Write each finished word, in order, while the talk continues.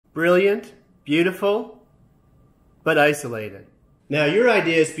brilliant, beautiful, but isolated. Now your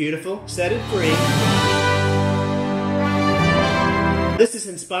idea is beautiful. Set it free. This is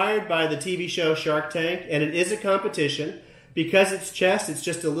inspired by the TV show Shark Tank, and it is a competition. Because it's chess, it's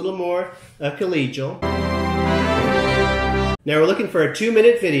just a little more collegial. Now we're looking for a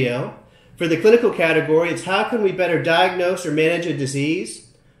 2-minute video. For the clinical category, it's how can we better diagnose or manage a disease?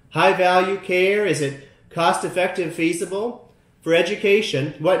 High value care, is it cost effective, feasible? For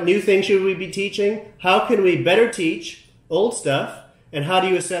education, what new things should we be teaching? How can we better teach old stuff? And how do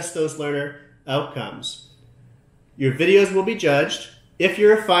you assess those learner outcomes? Your videos will be judged. If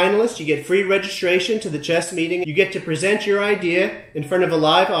you're a finalist, you get free registration to the chess meeting. You get to present your idea in front of a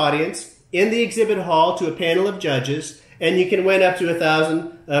live audience in the exhibit hall to a panel of judges, and you can win up to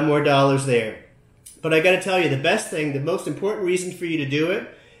 $1,000 more there. But I got to tell you, the best thing, the most important reason for you to do it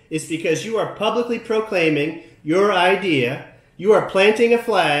is because you are publicly proclaiming your idea. You are planting a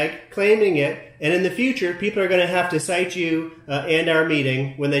flag, claiming it, and in the future, people are going to have to cite you and our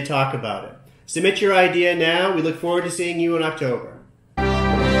meeting when they talk about it. Submit your idea now. We look forward to seeing you in October.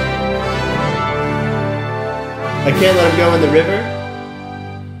 I can't let them go in the river?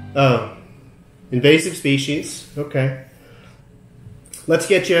 Oh. Invasive species. Okay. Let's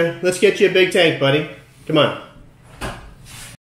get you a big tank, buddy. Come on.